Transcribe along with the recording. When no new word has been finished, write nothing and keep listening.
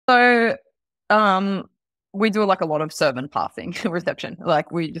Um, we do like a lot of serve and passing reception.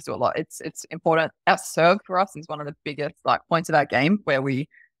 Like we just do a lot. It's important. Our serve for us is one of the biggest like points of our game where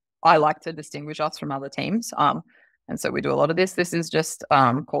I like to distinguish us from other teams. And so we do a lot of this. This is just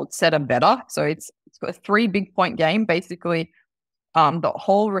called set and better. So it's got a 3 big point game. Basically, the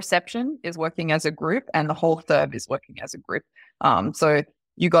whole reception is working as a group and the whole serve is working as a group. So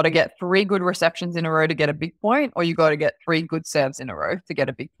you got to get 3 good receptions in a row to get a big point, or you got to get 3 good serves in a row to get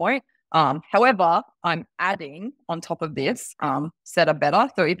a big point. However, I'm adding on top of this setter better.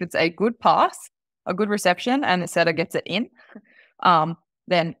 So if it's a good pass, a good reception, and the setter gets it in,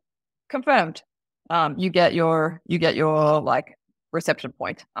 then confirmed. You get your like reception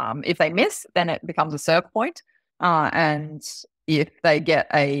point. If they miss, then it becomes a serve point. And if they get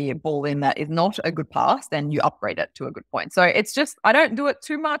a ball in that is not a good pass, then you upgrade it to a good point. So it's just, I don't do it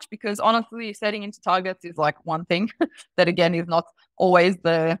too much because honestly, setting into targets is like one thing that again is not always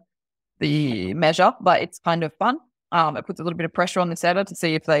the measure, but it's kind of fun. It puts a little bit of pressure on the setter to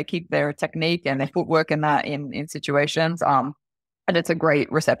see if they keep their technique and their footwork in that in situations. And it's a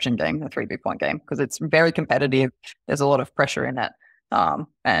great reception game, a 3 big point game, because it's very competitive. There's a lot of pressure in it.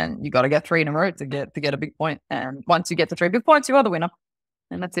 And you got to get 3 in a row to get a big point. And once you get to 3 big points, you are the winner.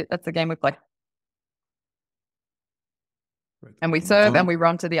 And that's it. That's the game we play. Right. And we serve and we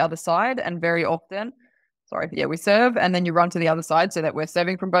run to the other side. And very often, we serve and then you run to the other side so that we're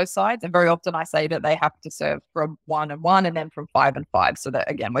serving from both sides. And very often I say that they have to serve from 1 and 1 and then from 5 and 5. So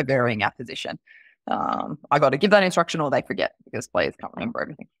that again, we're varying our position. I got to give that instruction or they forget because players can't remember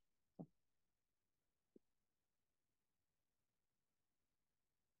everything.